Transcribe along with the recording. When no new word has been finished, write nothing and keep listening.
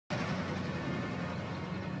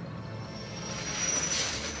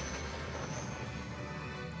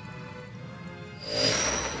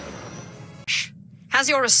Has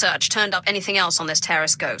your research turned up anything else on this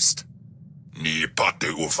Taris ghost? Ni pate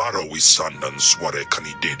uvaro isandan sware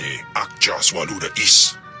kanidede akjas waluda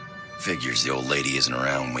is. Figures the old lady isn't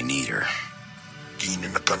around when we need her.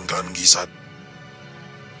 Gininakangan gisat.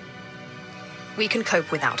 We can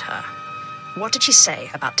cope without her. What did she say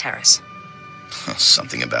about Taris?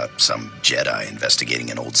 Something about some Jedi investigating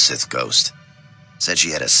an old Sith ghost. Said she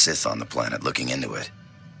had a Sith on the planet looking into it.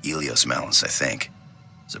 Helios Malus, I think.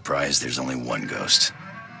 Surprised there's only one ghost.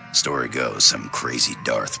 Story goes, some crazy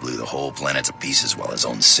Darth blew the whole planet to pieces while his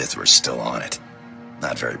own Sith were still on it.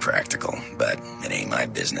 Not very practical, but it ain't my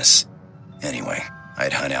business. Anyway,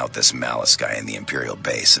 I'd hunt out this Malus guy in the Imperial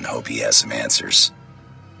base and hope he has some answers.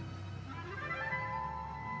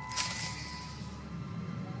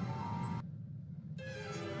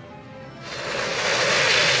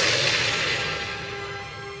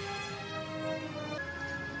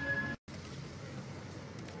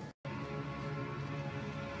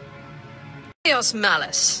 Helios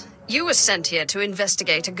Malus, you were sent here to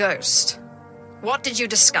investigate a ghost. What did you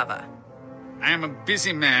discover? I am a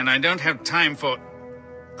busy man. I don't have time for...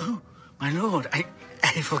 Oh, my lord, I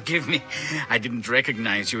forgive me. I didn't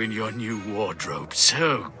recognize you in your new wardrobe.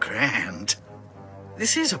 So grand.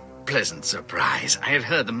 This is a pleasant surprise. I had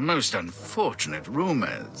heard the most unfortunate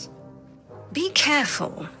rumors. Be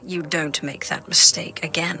careful you don't make that mistake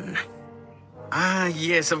again. Ah,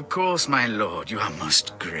 yes, of course, my lord. You are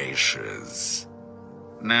most gracious.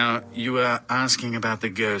 Now, you are asking about the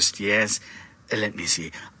ghost, yes? Let me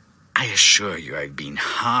see. I assure you I've been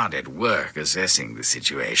hard at work assessing the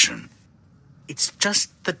situation. It's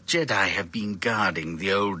just the Jedi have been guarding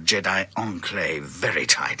the old Jedi Enclave very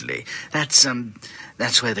tightly. That's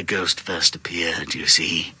where the ghost first appeared, you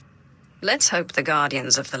see. Let's hope the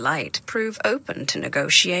Guardians of the Light prove open to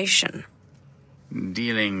negotiation.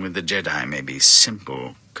 Dealing with the Jedi may be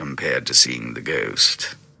simple compared to seeing the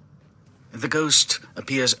ghost. The ghost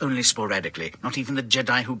appears only sporadically. Not even the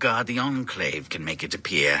Jedi who guard the Enclave can make it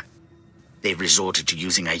appear. They've resorted to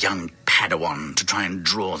using a young Padawan to try and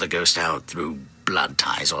draw the ghost out through blood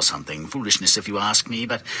ties or something. Foolishness if you ask me,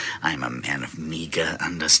 but I'm a man of meager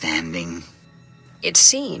understanding. It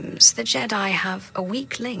seems the Jedi have a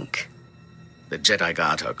weak link. The Jedi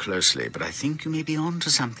guard her closely, but I think you may be on to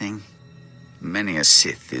something. Many a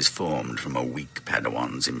Sith is formed from a weak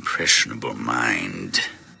Padawan's impressionable mind.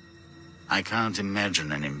 I can't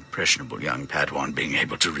imagine an impressionable young Padawan being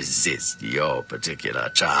able to resist your particular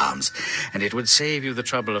charms, and it would save you the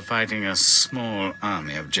trouble of fighting a small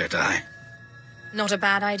army of Jedi. Not a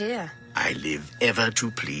bad idea. I live ever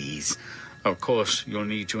to please. Of course, you'll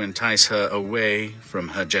need to entice her away from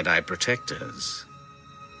her Jedi protectors.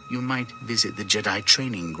 You might visit the Jedi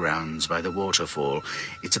training grounds by the waterfall.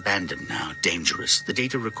 It's abandoned now, dangerous. The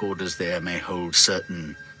data recorders there may hold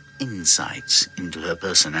certain insights into her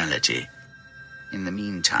personality. In the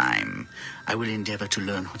meantime, I will endeavor to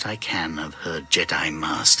learn what I can of her Jedi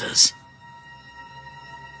masters.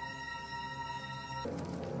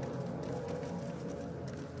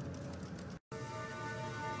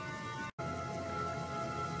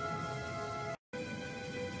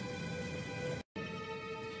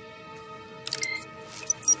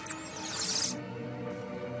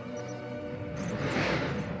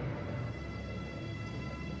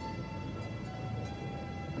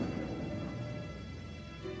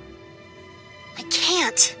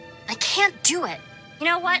 I can't do it. You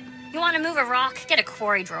know what? You want to move a rock? Get a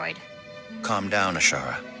quarry droid. Calm down,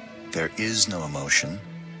 Ashara. There is no emotion.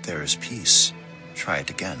 There is peace. Try it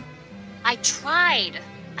again. I tried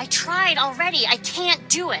already. I can't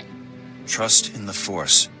do it. Trust in the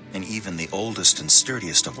Force, and even the oldest and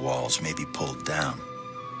sturdiest of walls may be pulled down.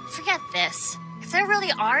 Forget this. If there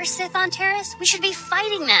really are Sith on Taris, we should be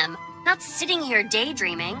fighting them, not sitting here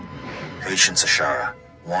daydreaming. Patience, Ashara.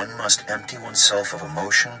 One must empty oneself of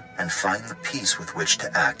emotion and find the peace with which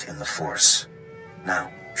to act in the Force.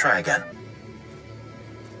 Now, try again.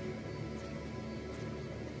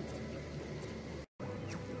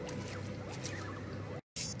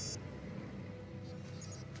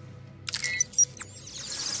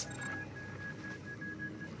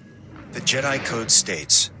 The Jedi Code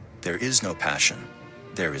states, there is no passion,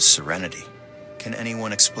 there is serenity. Can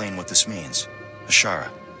anyone explain what this means?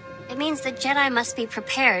 Ashara. It means the Jedi must be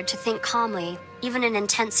prepared to think calmly, even in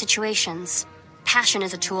intense situations. Passion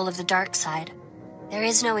is a tool of the dark side. There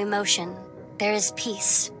is no emotion. There is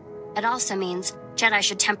peace. It also means Jedi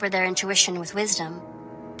should temper their intuition with wisdom.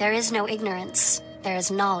 There is no ignorance. There is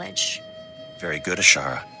knowledge. Very good,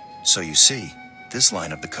 Ashara. So you see, this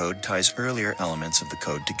line of the code ties earlier elements of the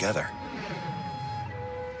code together.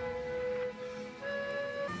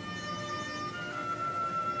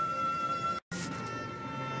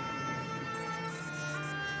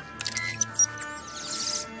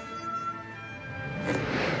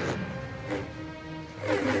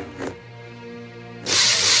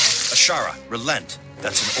 Ashara, relent.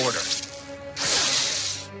 That's an order.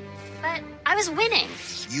 But I was winning.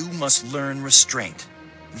 You must learn restraint.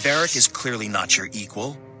 Varric is clearly not your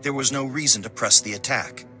equal. There was no reason to press the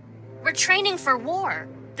attack. We're training for war.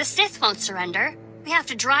 The Sith won't surrender. We have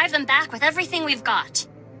to drive them back with everything we've got.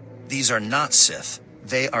 These are not Sith.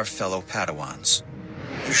 They are fellow Padawans.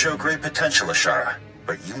 You show great potential, Ashara,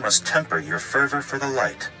 but you must temper your fervor for the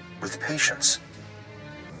light with patience.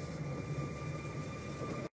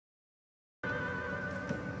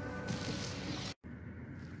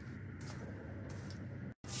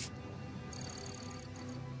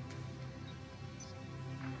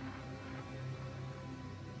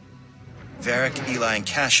 Varric, Eli, and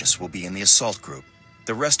Cassius will be in the assault group.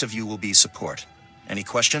 The rest of you will be support. Any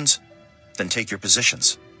questions? Then take your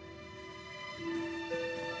positions.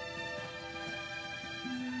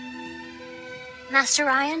 Master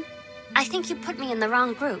Ryan, I think you put me in the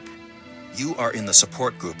wrong group. You are in the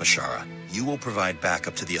support group, Ashara. You will provide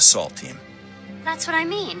backup to the assault team. That's what I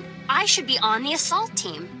mean. I should be on the assault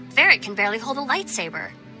team. Varric can barely hold a lightsaber.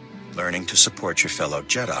 Learning to support your fellow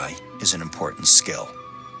Jedi is an important skill.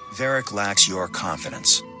 Varric lacks your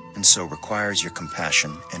confidence, and so requires your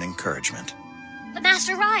compassion and encouragement. But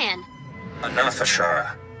Master Ryan... Enough,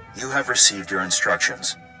 Ashara. You have received your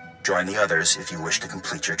instructions. Join the others if you wish to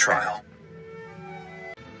complete your trial.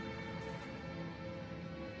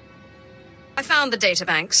 I found the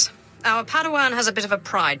databanks. Our Padawan has a bit of a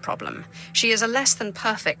pride problem. She is a less than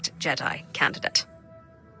perfect Jedi candidate.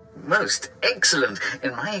 Most excellent.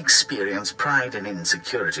 In my experience, pride and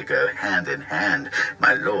insecurity go hand in hand.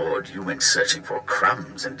 My lord, you went searching for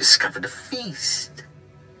crumbs and discovered a feast.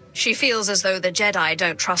 She feels as though the Jedi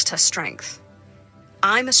don't trust her strength.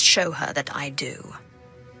 I must show her that I do.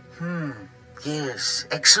 Yes,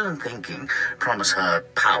 excellent thinking. Promise her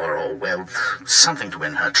power or wealth, something to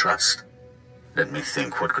win her trust. Let me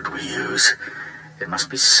think, what could we use? It must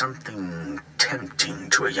be something tempting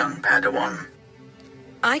to a young Padawan.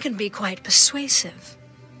 I can be quite persuasive.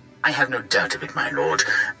 I have no doubt of it, my lord,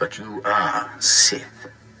 but you are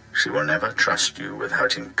Sith. She will never trust you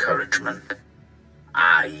without encouragement.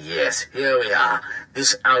 Ah, yes, here we are.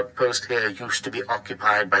 This outpost here used to be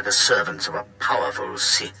occupied by the servants of a powerful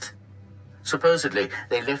Sith. Supposedly,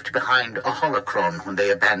 they left behind a holocron when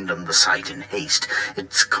they abandoned the site in haste.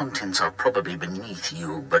 Its contents are probably beneath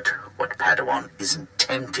you, but what Padawan isn't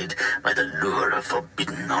tempted by the lure of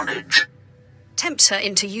forbidden knowledge? Tempts her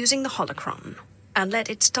into using the holocron, and let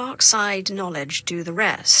its dark side knowledge do the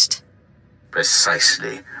rest.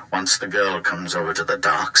 Precisely. Once the girl comes over to the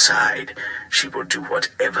dark side, she will do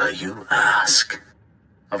whatever you ask.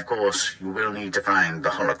 Of course, you will need to find the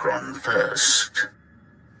holocron first.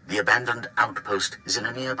 The abandoned outpost is in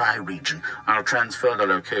a nearby region. I'll transfer the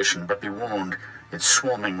location, but be warned, it's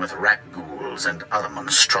swarming with rat ghouls and other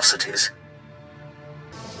monstrosities.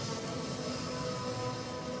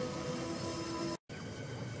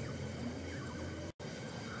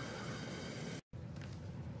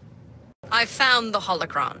 I found the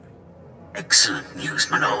holocron. Excellent news,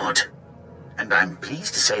 my lord. And I'm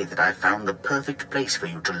pleased to say that I found the perfect place for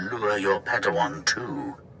you to lure your Padawan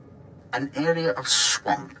to. An area of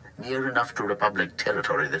swamp near enough to Republic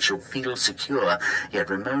territory that she'll feel secure, yet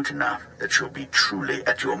remote enough that she'll be truly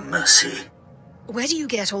at your mercy. Where do you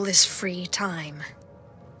get all this free time?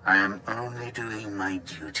 I am only doing my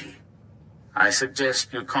duty. I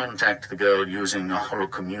suggest you contact the girl using a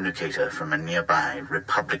holocommunicator from a nearby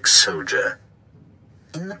Republic soldier.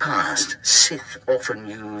 In the past, Sith often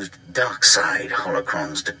used dark side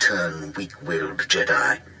holocrons to turn weak-willed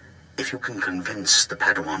Jedi. If you can convince the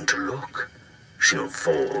Padawan to look, she'll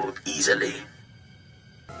fall easily.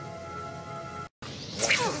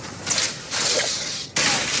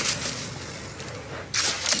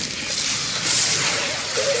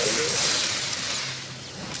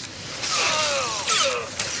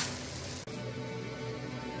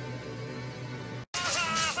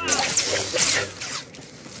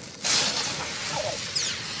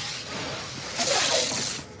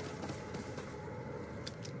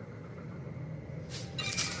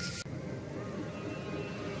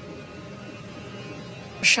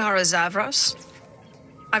 Shara Zavros,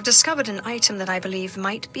 I've discovered an item that I believe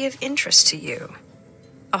might be of interest to you.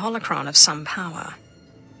 A holocron of some power.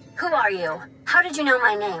 Who are you? How did you know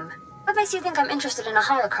my name? What makes you think I'm interested in a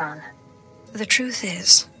holocron? The truth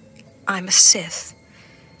is, I'm a Sith,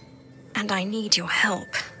 and I need your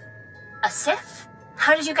help. A Sith?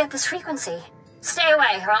 How did you get this frequency? Stay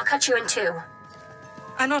away, or I'll cut you in two.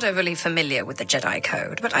 I'm not overly familiar with the Jedi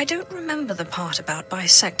Code, but I don't remember the part about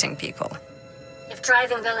bisecting people. If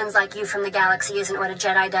driving villains like you from the galaxy isn't what a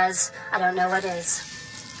Jedi does, I don't know what is.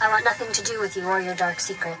 I want nothing to do with you or your dark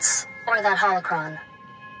secrets, or that holocron.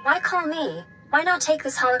 Why call me? Why not take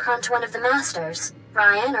this holocron to one of the masters?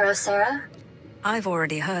 Ryan or Osera? I've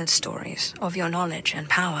already heard stories of your knowledge and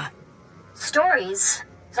power. Stories?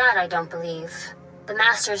 That I don't believe. The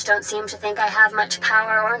masters don't seem to think I have much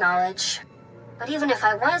power or knowledge. But even if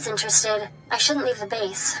I was interested, I shouldn't leave the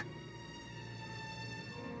base.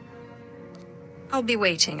 I'll be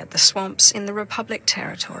waiting at the swamps in the Republic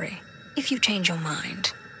territory, if you change your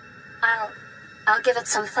mind. I'll give it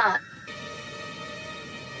some thought.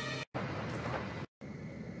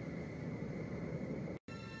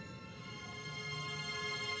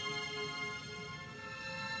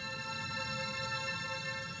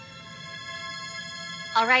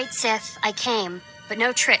 All right, Sith, I came, but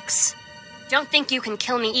no tricks. Don't think you can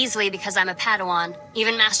kill me easily because I'm a Padawan.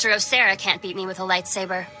 Even Master Osera can't beat me with a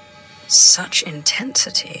lightsaber. Such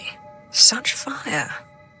intensity. Such fire.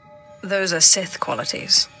 Those are Sith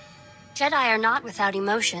qualities. Jedi are not without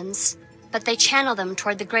emotions, but they channel them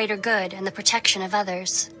toward the greater good and the protection of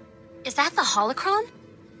others. Is that the holocron?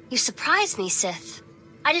 You surprised me, Sith.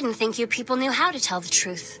 I didn't think you people knew how to tell the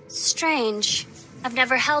truth. Strange. I've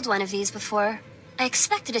never held one of these before. I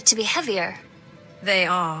expected it to be heavier. They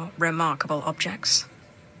are remarkable objects.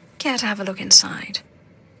 Care to have a look inside?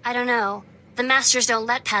 I don't know. The Masters don't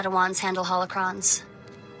let Padawans handle holocrons.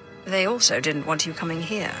 They also didn't want you coming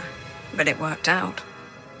here, but it worked out.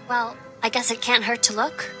 Well, I guess it can't hurt to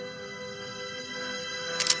look.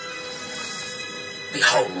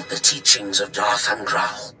 Behold the teachings of Darth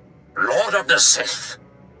Angral, Lord of the Sith.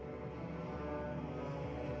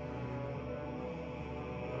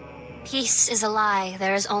 Peace is a lie,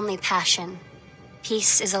 there is only passion.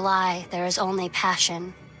 Peace is a lie, there is only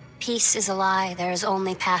passion. Peace is a lie, there is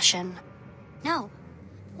only passion. No.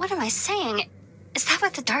 What am I saying? Is that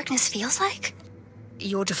what the darkness feels like?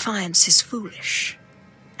 Your defiance is foolish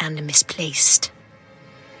and misplaced.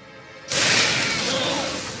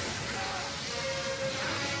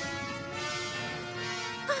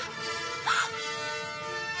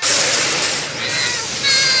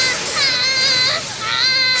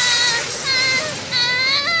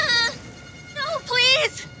 No,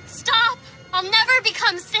 please! Stop! I'll never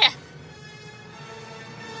become Sith!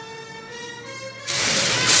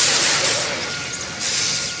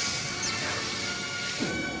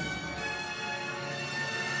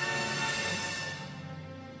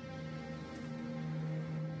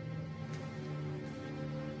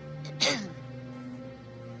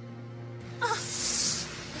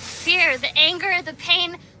 The anger, the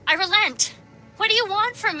pain, I relent. What do you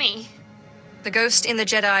want from me? The ghost in the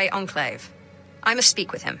Jedi Enclave. I must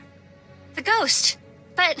speak with him. The ghost?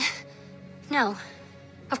 But... no.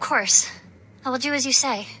 Of course. I will do as you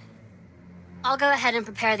say. I'll go ahead and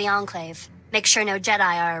prepare the Enclave. Make sure no Jedi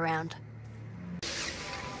are around.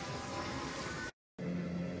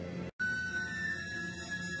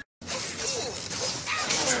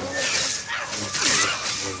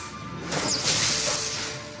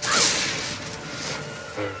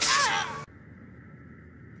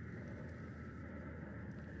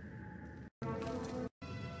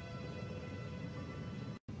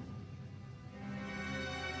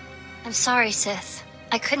 I'm sorry, Sith.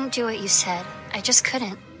 I couldn't do what you said. I just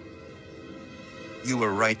couldn't. You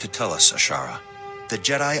were right to tell us, Ashara. The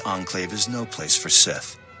Jedi Enclave is no place for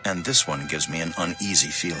Sith, and this one gives me an uneasy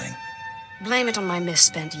feeling. Blame it on my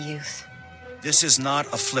misspent youth. This is not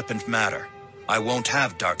a flippant matter. I won't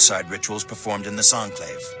have dark side rituals performed in this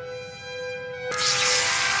Enclave.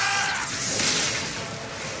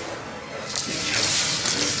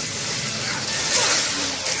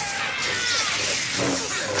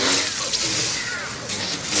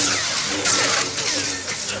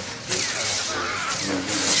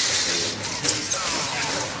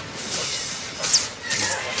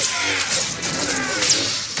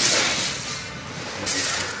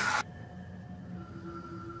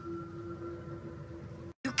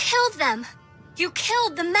 You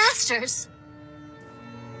killed the Masters!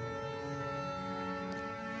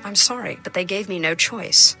 I'm sorry, but they gave me no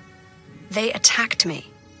choice. They attacked me.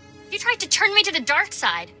 You tried to turn me to the dark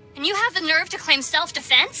side, and you have the nerve to claim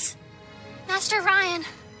self-defense? Master Ryan,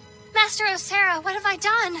 Master Osera, what have I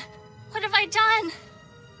done? What have I done?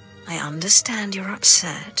 I understand you're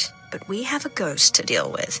upset, but we have a ghost to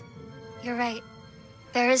deal with. You're right.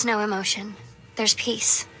 There is no emotion. There's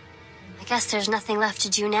peace. I guess there's nothing left to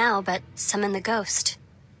do now but summon the ghost.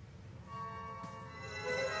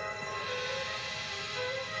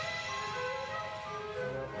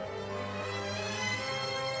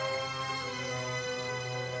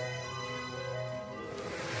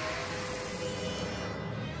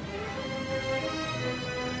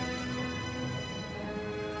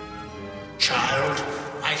 child.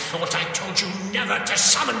 I thought I told you never to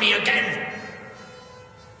summon me again.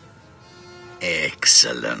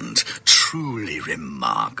 Excellent. Truly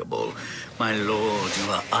remarkable. My lord,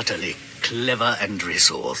 you are utterly clever and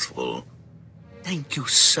resourceful. Thank you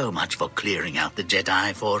so much for clearing out the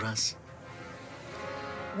Jedi for us.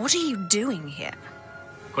 What are you doing here?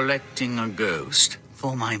 Collecting a ghost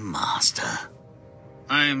for my master.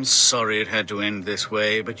 I'm sorry it had to end this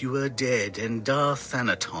way, but you were dead, and Darth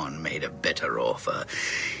Thanaton made a better offer.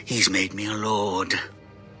 He's made me a lord.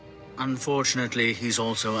 Unfortunately, he's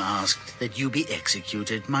also asked that you be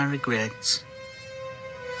executed. My regrets.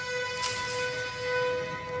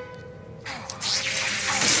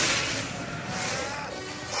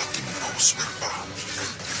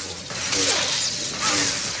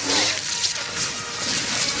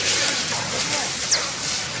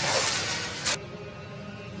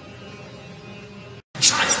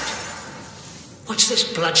 What's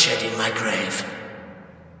this bloodshed in my grave?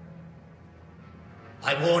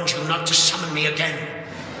 I warned you not to summon me again.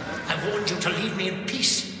 I warned you to leave me in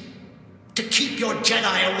peace. To keep your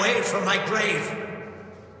Jedi away from my grave.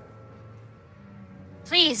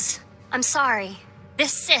 Please, I'm sorry.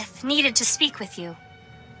 This Sith needed to speak with you.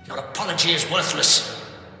 Your apology is worthless.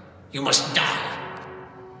 You must die.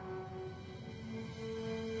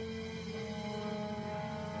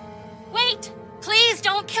 Wait! Please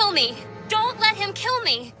don't kill me! Don't let him kill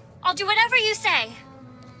me! I'll do whatever you say.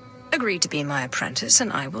 Agree to be my apprentice,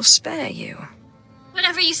 and I will spare you.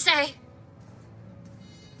 Whatever you say.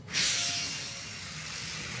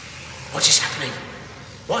 What is happening?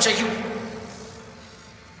 What are you...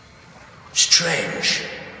 Strange.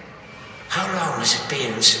 How long has it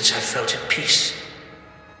been since I felt at peace?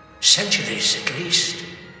 Centuries, at least.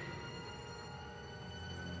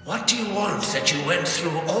 What do you want that you went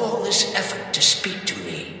through all this effort to speak to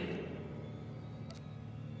me?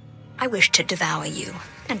 I wish to devour you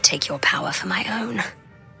and take your power for my own.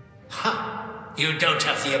 Ha! You don't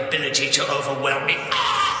have the ability to overwhelm me.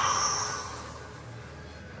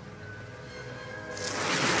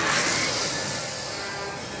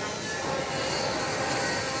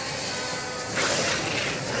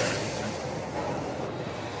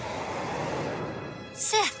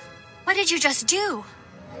 Sith, what did you just do?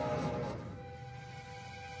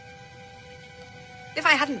 If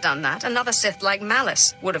I hadn't done that, another Sith like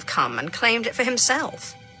Malice would have come and claimed it for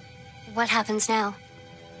himself. What happens now?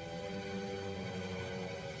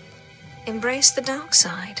 Embrace the dark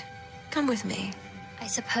side. Come with me. I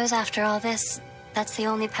suppose after all this, that's the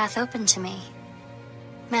only path open to me.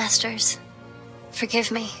 Masters,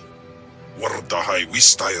 forgive me. Wardahay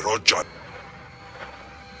wistai rojan.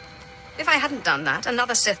 If I hadn't done that,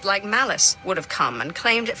 another Sith like Malice would have come and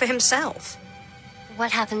claimed it for himself.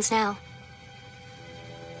 What happens now?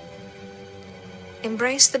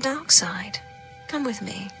 Embrace the dark side. Come with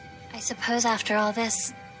me. I suppose after all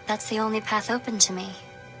this, that's the only path open to me.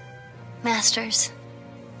 Masters,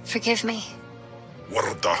 forgive me.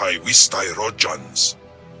 Wardahay wistai rojans.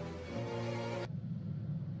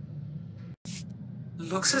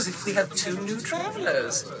 Looks as if we have two new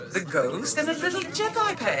travelers. The ghost and a little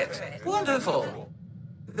Jedi pet. Wonderful.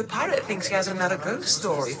 The pirate thinks he has another ghost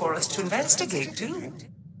story for us to investigate, too.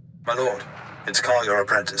 My lord, it's Carl, your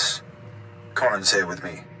apprentice. Corin's here with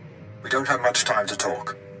me. We don't have much time to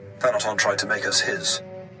talk. Thanaton tried to make us his.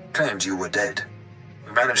 Claimed you were dead.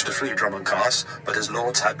 We managed to flee Drummoncass, but his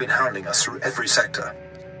lords have been hounding us through every sector.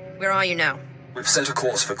 Where are you now? We've set a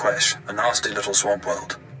course for Quesh, a nasty little swamp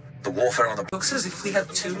world. The warfare on the... Looks as if we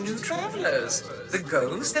have two new travelers. The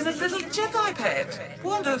ghost and a little Jedi pet.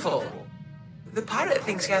 Wonderful. The pirate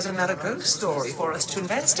thinks he has another ghost story for us to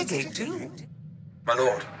investigate, too. My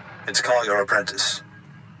lord, it's Carl, your apprentice.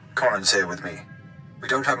 Corin's here with me. We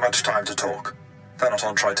don't have much time to talk.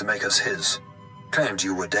 Thanaton tried to make us his. Claimed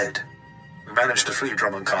you were dead. We managed to flee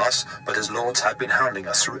Drummoncass, but his lords have been hounding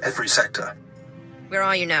us through every sector. Where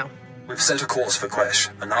are you now? We've set a course for Quesh,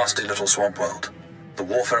 a nasty little swamp world. The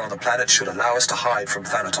warfare on the planet should allow us to hide from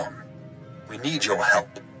Thanaton. We need your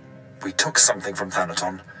help. We took something from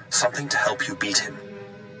Thanaton, something to help you beat him.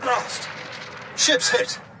 Blast! Ship's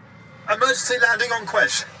hit! Emergency landing on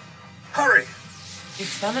Quesh! Hurry!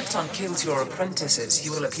 If Thanaton kills your apprentices, he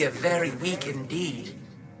will appear very weak indeed.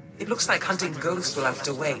 It looks like hunting ghosts will have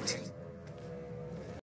to wait.